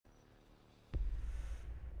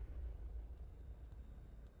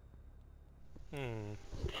Hmm.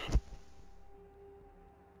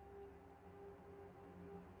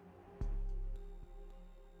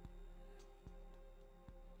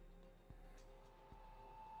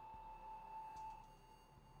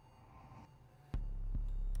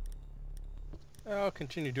 I'll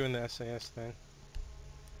continue doing the SAS thing.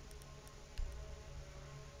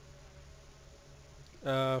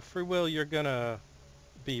 Free Will, you're gonna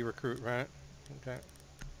be recruit, right? Okay.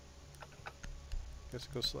 Guess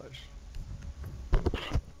go Sledge.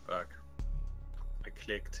 Fuck. I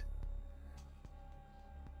clicked.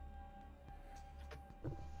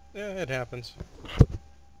 Yeah, it happens.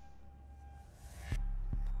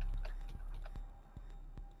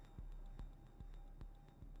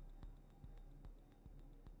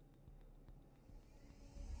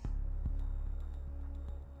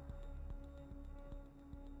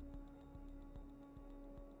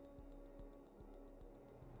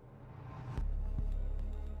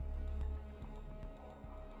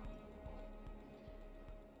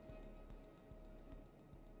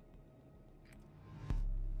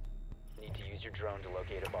 Need to use your drone to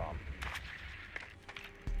locate a bomb.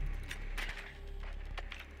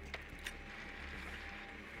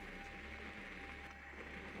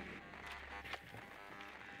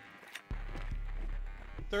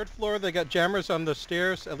 Third floor, they got jammers on the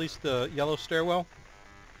stairs, at least the yellow stairwell.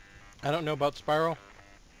 I don't know about Spiral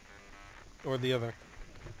or the other,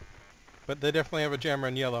 but they definitely have a jammer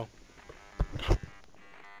in yellow.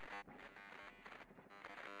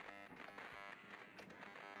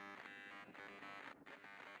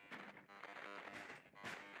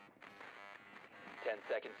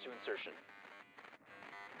 Seconds to insertion.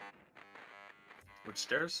 Which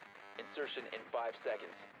stairs? Insertion in 5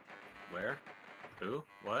 seconds. Where? Who?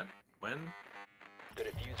 What? When? The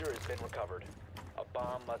diffuser has been recovered. A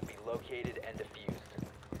bomb must be located and defused.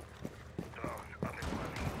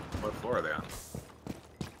 What floor are they on?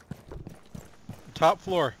 Top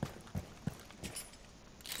floor.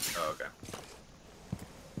 Oh, okay.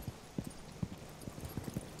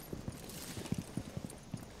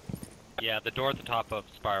 Yeah, the door at the top of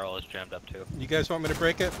Spiral is jammed up too. You guys want me to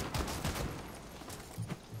break it?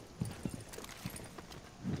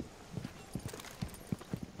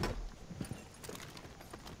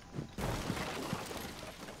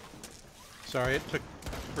 Sorry, it took,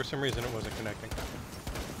 for some reason it wasn't connecting.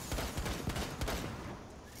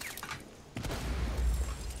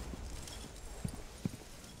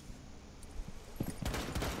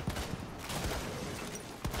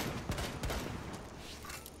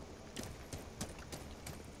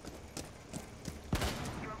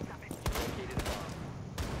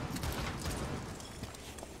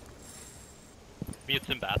 Mute's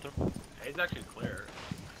in bathroom. It's actually clear.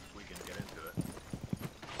 We can get into it.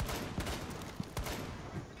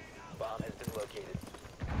 Bomb has been located.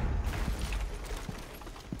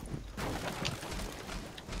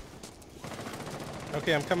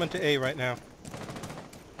 Okay, I'm coming to A right now.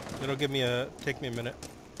 It'll take me a minute.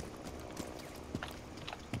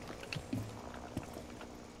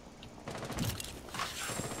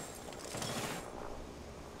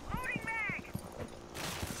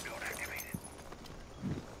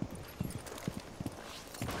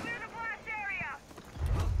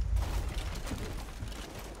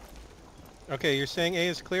 Okay, you're saying A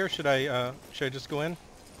is clear. Should I just go in?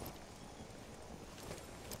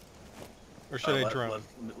 Or should I drone?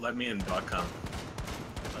 Let me and Buck come.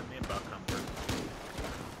 Let me and Buck come first.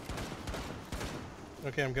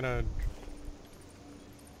 Okay, I'm gonna...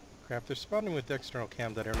 Crap, they're spawning with the external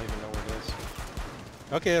cam that I don't even know where it is.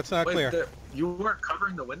 Okay, it's not clear. You weren't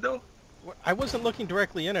covering the window? I wasn't looking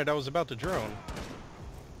directly in it, I was about to drone.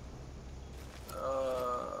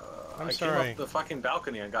 I'm sorry. I came up the fucking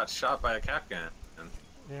balcony and got shot by a cap gun.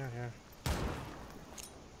 Yeah.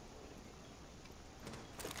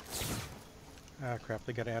 Ah, crap,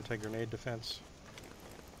 they got anti-grenade defense.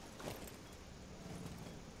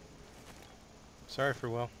 Sorry for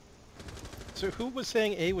Will. So who was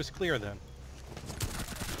saying A was clear then?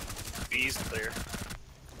 B's clear.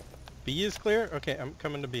 B is clear? Okay, I'm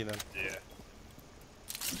coming to B then. Yeah.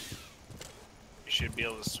 You should be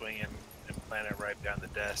able to swing in and plant it right behind the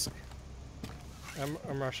desk.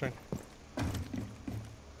 I'm rushing.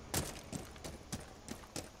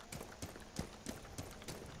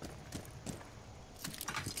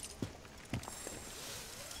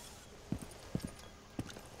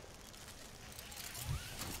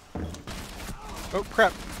 Oh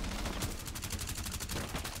crap!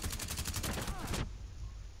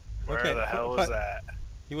 Where Okay, the hell was that?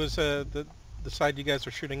 He was the side you guys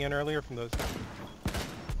were shooting in earlier from those.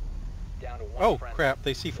 Down to one Oh friendly. crap!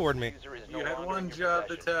 They C4'd me. Diffuser is no You had longer in one your job,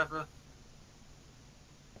 possession. Taffa.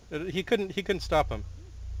 He couldn't stop him.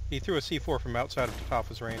 He threw a C4 from outside of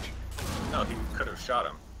Tatafa's range. No, he could have shot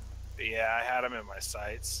him. Yeah, I had him in my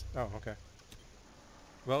sights. Oh, okay.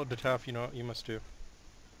 Well, Tataf, you know what you must do.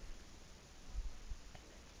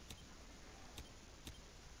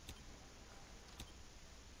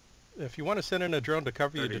 If you want to send in a drone to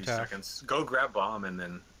cover you, 30 Tataf. seconds. Go grab bomb and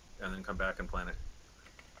then come back and plant it.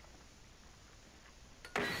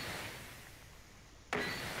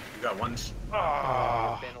 You got one.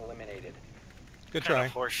 Oh, Been eliminated. Good what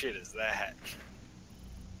kind try. of horseshit is that?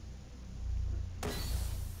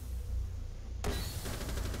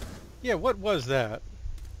 Yeah, what was that?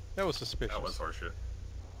 That was suspicious. That was horseshit.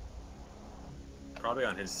 Probably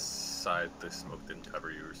on his side, the smoke didn't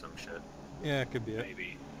cover you or some shit. Yeah, it could be it.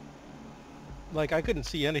 Maybe. Like, I couldn't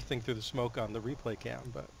see anything through the smoke on the replay cam,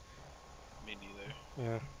 but... Me neither.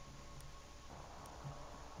 Yeah.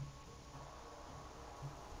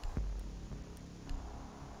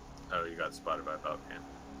 Oh, you got spotted by Falcon,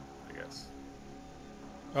 I guess.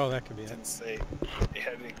 Oh, that could be it. Didn't say.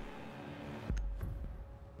 Yeah, I think.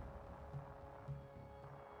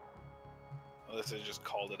 Unless they just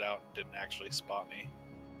called it out and didn't actually spot me.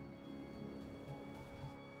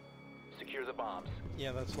 Secure the bombs.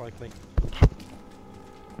 Yeah, that's likely. Time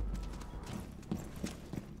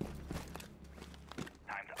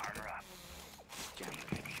to armor up.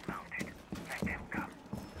 UAV mounted. Let them come.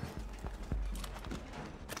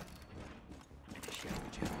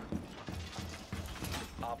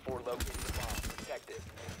 Op 4 located the bomb. Protect it.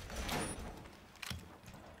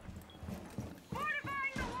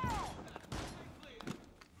 Fortifying the wall.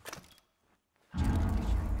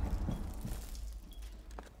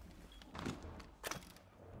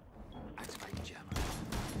 Activating jammer.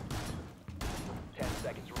 10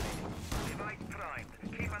 seconds remaining. Device primed.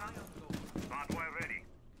 Keep an eye on those. Hardware ready.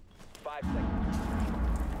 5 seconds.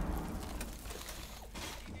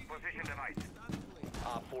 Position device.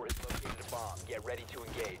 Op 4 has located a bomb. Get ready to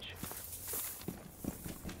engage.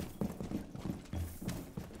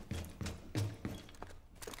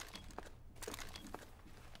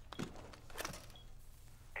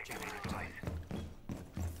 Jammer device.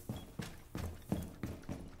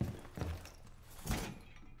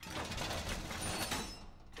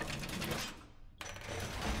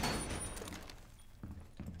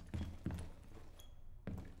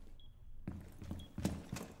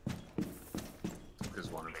 There's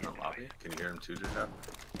one in the lobby. Can you hear him too, Jeff?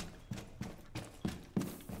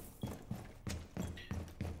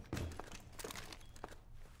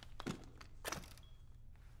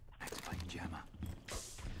 Activating jammer.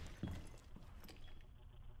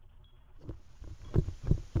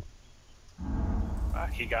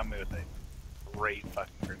 He got me with a great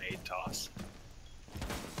fucking grenade toss.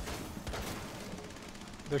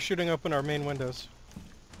 They're shooting open our main windows.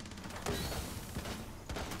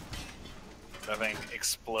 That thing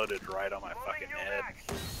exploded right on my fucking head.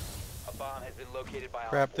 A bomb has been located by Op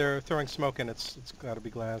Crap, 4. they're throwing smoke in. It's got to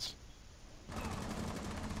be glass.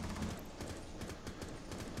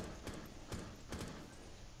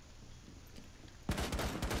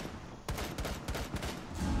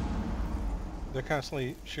 They're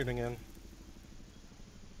constantly shooting in.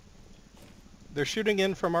 They're shooting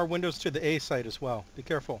in from our windows to the A site as well. Be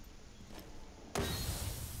careful.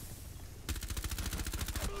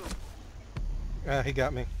 He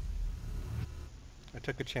got me. I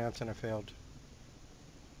took a chance and I failed.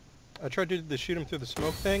 I tried to shoot him through the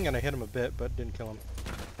smoke thing and I hit him a bit, but didn't kill him.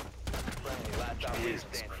 Friendly, last operator Jesus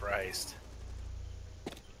standing. Christ.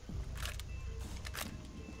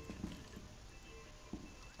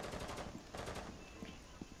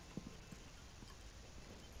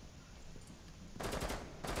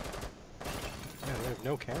 Yeah, they have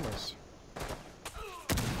no cameras.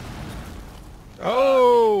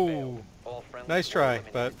 Oh! All friendly Nice try,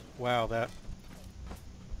 eliminated. but wow, that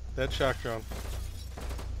shock drone.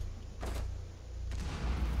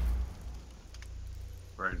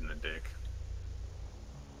 Right in the dick.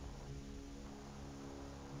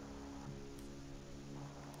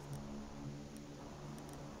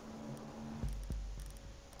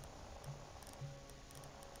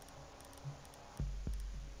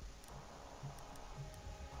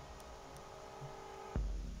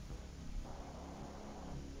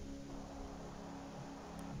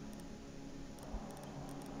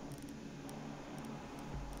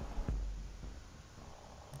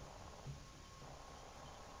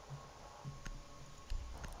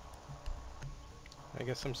 I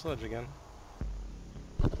guess I'm Sledge again.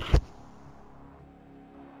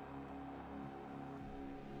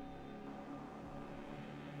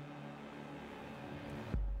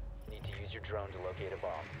 Need to use your drone to locate a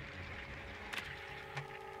bomb.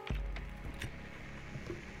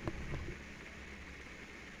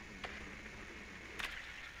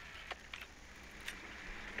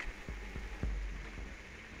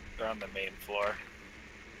 on the main floor.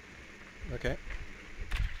 Okay.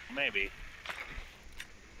 Maybe.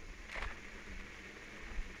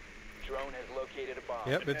 Drone has located a bomb.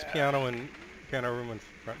 Yep, it's piano room and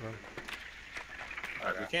front room.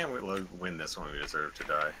 If we can't win this one, we deserve to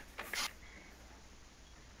die.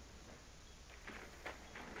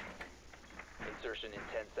 Insertion in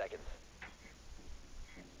 10 seconds.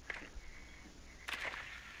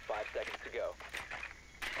 5 seconds to go.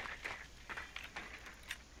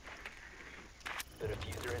 The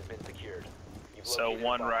diffuser has been secured. You've So located a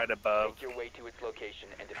one bomb. right above. Make your way to its location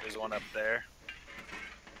and defuse There's it. one up there.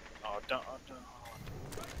 Oh, don't.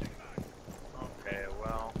 Okay,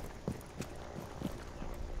 well.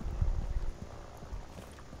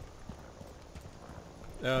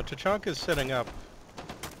 Tachanka is setting up.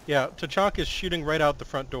 Yeah, Tachanka is shooting right out the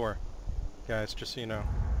front door. Guys, just so you know.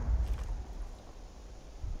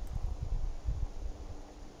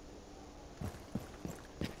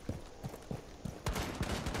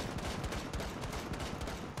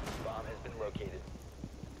 Bomb has been located.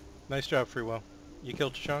 Nice job, Freewell. You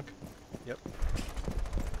killed Tachanka? Yep.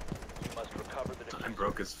 You must recover the diffuser. I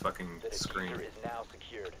broke his fucking The screen. diffuser is now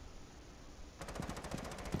secured.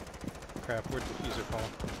 Crap, where'd the diffuser fall?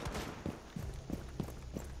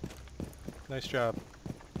 Nice job.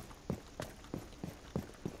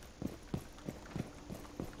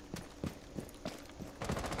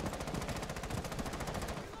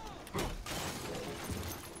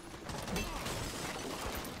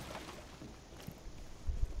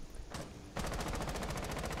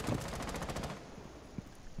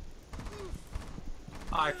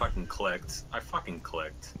 I fucking clicked. I fucking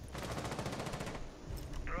clicked.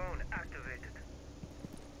 Drone activated.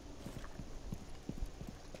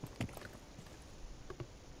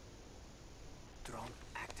 Drone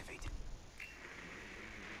activated.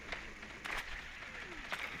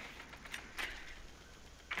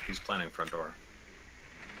 He's planning front door.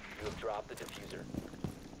 You have dropped the diffuser.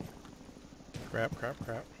 Crap, crap,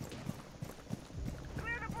 crap.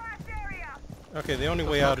 Clear the blast area. Okay, the only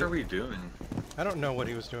What way the out... fuck are we doing? I don't know what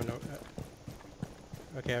he was doing.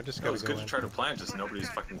 Okay, I've just It got was to good go to in. try to plan, just nobody's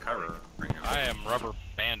fucking covering him. I am rubber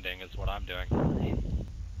banding is what I'm doing. Placing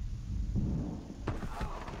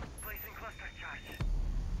cluster charge.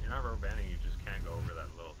 You're not rubber banding, you just can't go over that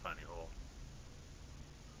little tiny hole.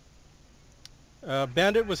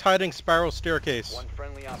 Bandit was hiding spiral staircase. One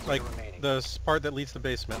friendly operator Like remaining. the part that leads to the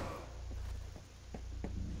basement.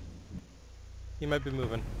 He might be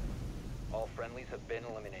moving. All friendlies have been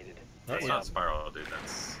eliminated. That's not spiral, dude,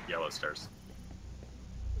 that's yellow stairs.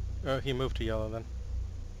 Oh, he moved to yellow then.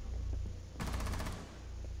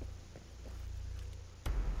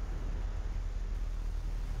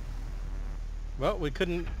 Well, we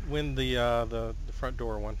couldn't win the front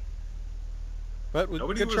door one, but we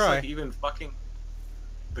Nobody could was try. like even fucking...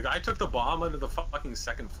 The guy took the bomb under the fucking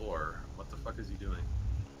second floor. What the fuck is he doing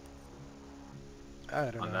I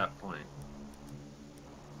don't on know. that point?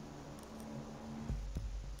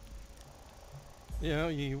 You know,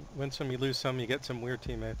 you win some, you lose some, you get some weird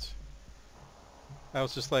teammates. I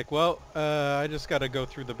was just like, well, I just got to go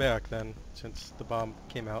through the back then, since the bomb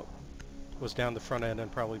came out, was down the front end and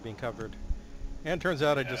probably being covered. And turns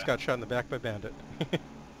out I just got shot in the back by Bandit.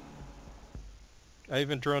 I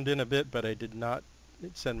even droned in a bit, but I did not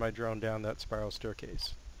send my drone down that spiral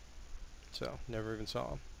staircase. So, never even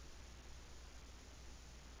saw him.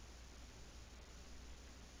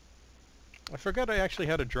 I forgot I actually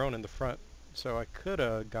had a drone in the front, so I could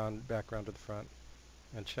have gone back around to the front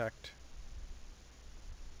and checked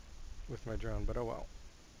with my drone, but oh well.